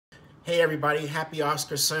Hey everybody, happy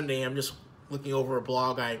Oscar Sunday. I'm just looking over a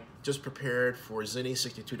blog I just prepared for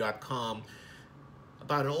Zinni62.com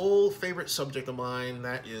about an old favorite subject of mine,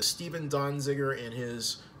 that is Steven Donziger and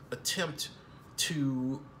his attempt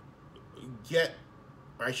to get,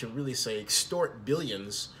 or I should really say extort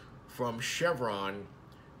billions from Chevron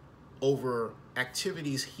over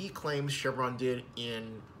activities he claims Chevron did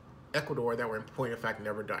in Ecuador that were in point of fact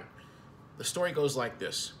never done. The story goes like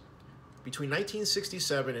this. Between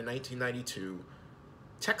 1967 and 1992,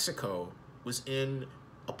 Texaco was in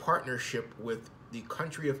a partnership with the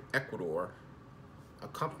country of Ecuador, a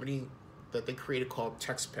company that they created called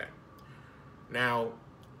TexPet. Now,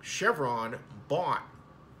 Chevron bought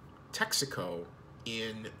Texaco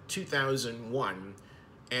in 2001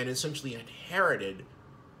 and essentially inherited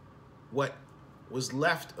what was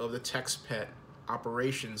left of the TexPet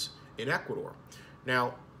operations in Ecuador.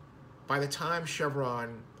 Now, by the time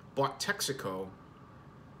Chevron bought Texaco,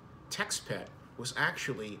 TexPet was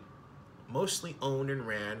actually mostly owned and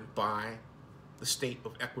ran by the state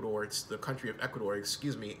of Ecuador. It's the country of Ecuador,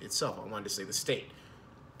 itself. I wanted to say the state,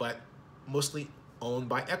 but mostly owned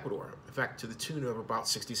by Ecuador. In fact, to the tune of about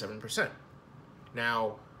 67%.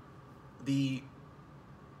 Now, the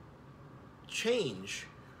change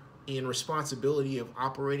in responsibility of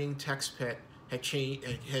operating TexPet had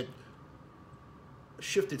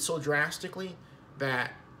shifted so drastically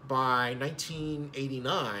that by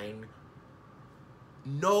 1989,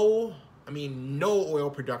 no oil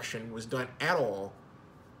production was done at all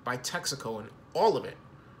by Texaco, and all of it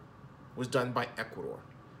was done by Ecuador.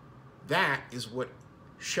 That is what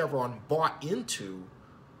Chevron bought into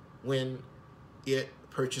when it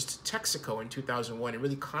purchased Texaco in 2001 and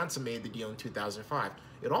really consummated the deal in 2005.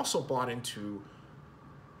 It also bought into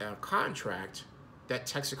a contract that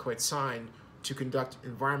Texaco had signed to conduct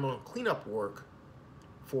environmental cleanup work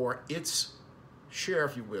for its share,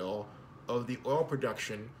 if you will, of the oil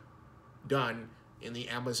production done in the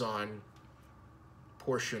Amazon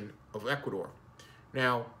portion of Ecuador.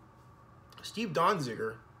 Now, Steve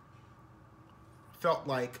Donziger felt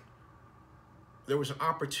like there was an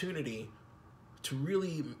opportunity to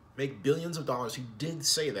really make billions of dollars. He did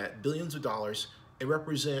say that, billions of dollars, and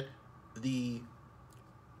represent the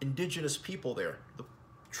indigenous people there. The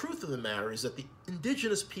truth of the matter is that the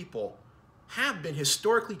indigenous people have been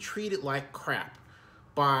historically treated like crap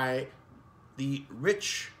by the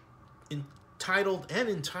rich, entitled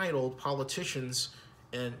politicians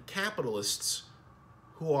and capitalists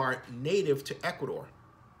who are native to Ecuador,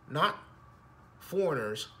 not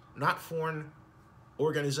foreigners, not foreign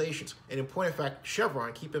organizations. And in point of fact,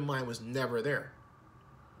 Chevron, keep in mind, was never there.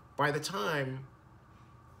 By the time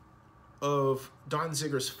of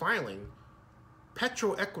Donziger's filing,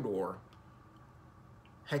 Ecuador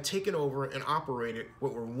had taken over and operated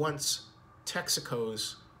what were once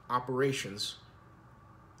Texaco's operations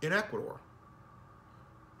in Ecuador.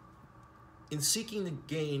 In seeking to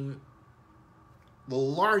gain the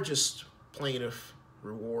largest plaintiff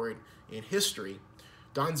reward in history,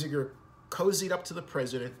 Donziger cozied up to the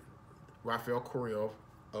president, Rafael Correa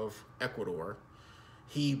of Ecuador.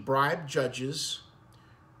 He bribed judges.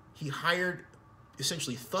 He hired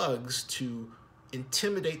essentially thugs to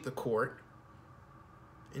intimidate the court.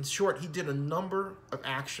 In short, he did a number of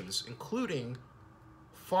actions, including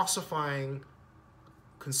falsifying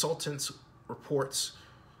consultants' reports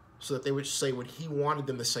so that they would say what he wanted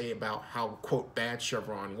them to say about how, quote, bad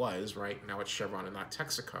Chevron was, right? Now it's Chevron and not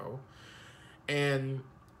Texaco. And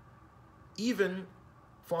even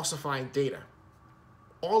falsifying data.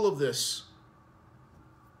 All of this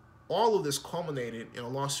culminated in a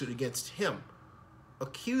lawsuit against him,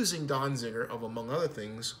 accusing Donziger of, among other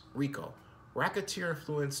things, RICO, Racketeer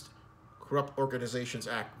Influenced Corrupt Organizations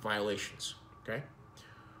Act violations, okay?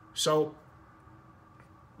 So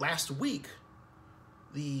last week,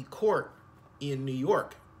 the court in New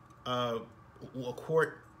York, a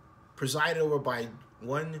court presided over by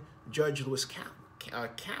one Judge Louis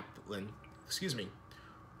Kaplan,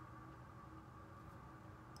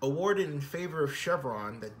 awarded in favor of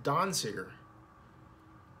Chevron that Donziger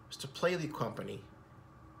was to pay the company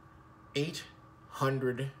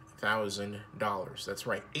 $800,000. That's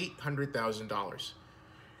right, $800,000.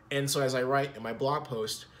 And so, as I write in my blog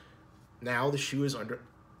post, now the shoe is on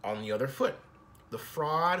the other foot. The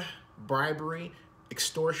fraud, bribery,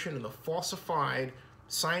 extortion, and the falsified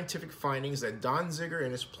scientific findings that Donziger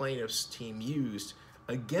and his plaintiffs team used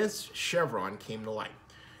against Chevron came to light.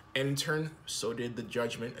 And in turn, so did the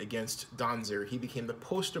judgment against Donziger. He became the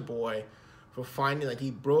poster boy for finding that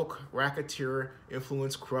he broke Racketeer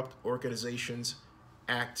Influenced Corrupt Organizations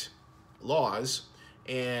Act laws,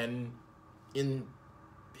 and in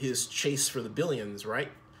his chase for the billions,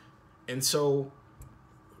 right, And so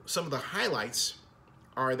some of the highlights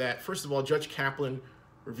are that, first of all, Judge Kaplan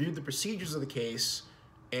reviewed the procedures of the case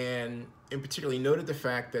and in particular noted the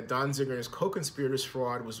fact that Donziger and his co-conspirators'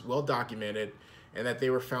 fraud was well documented and that they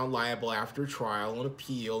were found liable after trial and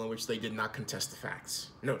appeal in which they did not contest the facts.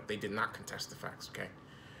 Note, they did not contest the facts, okay?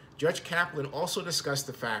 Judge Kaplan also discussed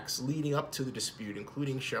the facts leading up to the dispute,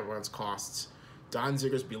 including Chevron's costs,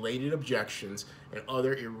 Donziger's belated objections, and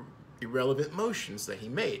other irrelevant motions that he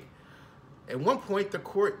made. At one point, the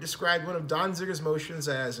court described one of Donziger's motions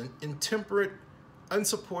as an intemperate,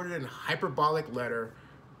 unsupported, and hyperbolic letter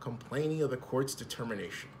complaining of the court's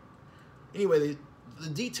determination. Anyway, the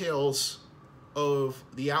details of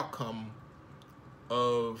the outcome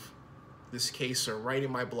of this case are right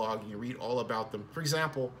in my blog. You read all about them. For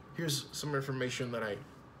example, here's some information that I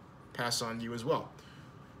pass on to you as well.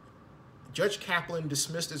 Judge Kaplan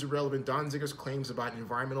dismissed as irrelevant Donziger's claims about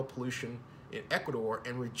environmental pollution in Ecuador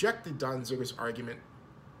and rejected Donziger's argument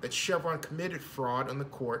that Chevron committed fraud on the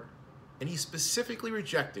court, and he specifically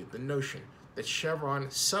rejected the notion that Chevron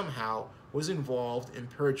somehow was involved in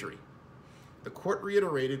perjury. The court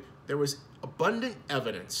reiterated there was abundant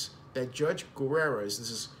evidence that Judge Guerrero's,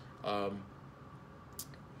 this is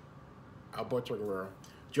Alberto Guerrero,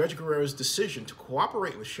 Judge Guerrero's decision to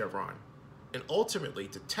cooperate with Chevron and ultimately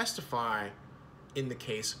to testify in the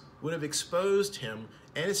case would have exposed him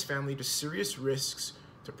and his family to serious risks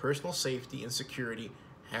to personal safety and security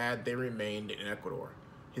had they remained in Ecuador.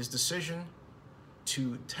 His decision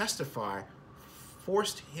to testify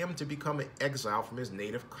forced him to become an exile from his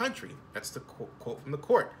native country. That's the quote from the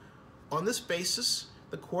court. On this basis,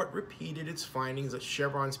 the court repeated its findings that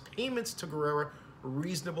Chevron's payments to Guerrero were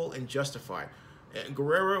reasonable and justified. And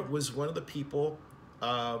Guerrero was one of the people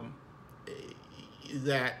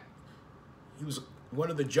that he was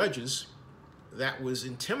one of the judges that was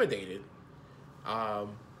intimidated,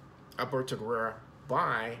 Alberto Guerrero,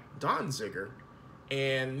 by Donziger.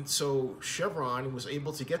 And so Chevron was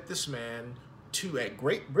able to get this man to, at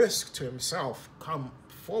great risk to himself, come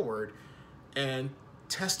forward and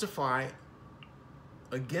testify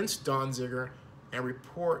against Donziger and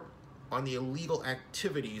report on the illegal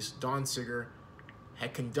activities Donziger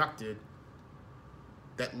had conducted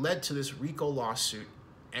that led to this RICO lawsuit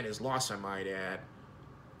and his loss, I might add.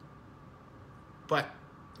 But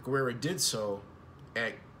Guerrero did so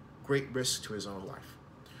at great risk to his own life.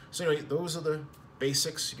 So anyway, those are the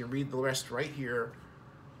basics. You can read the rest right here.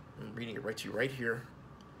 I'm reading it right to you right here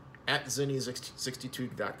at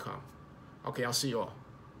zinni62.com. Okay, I'll see you all.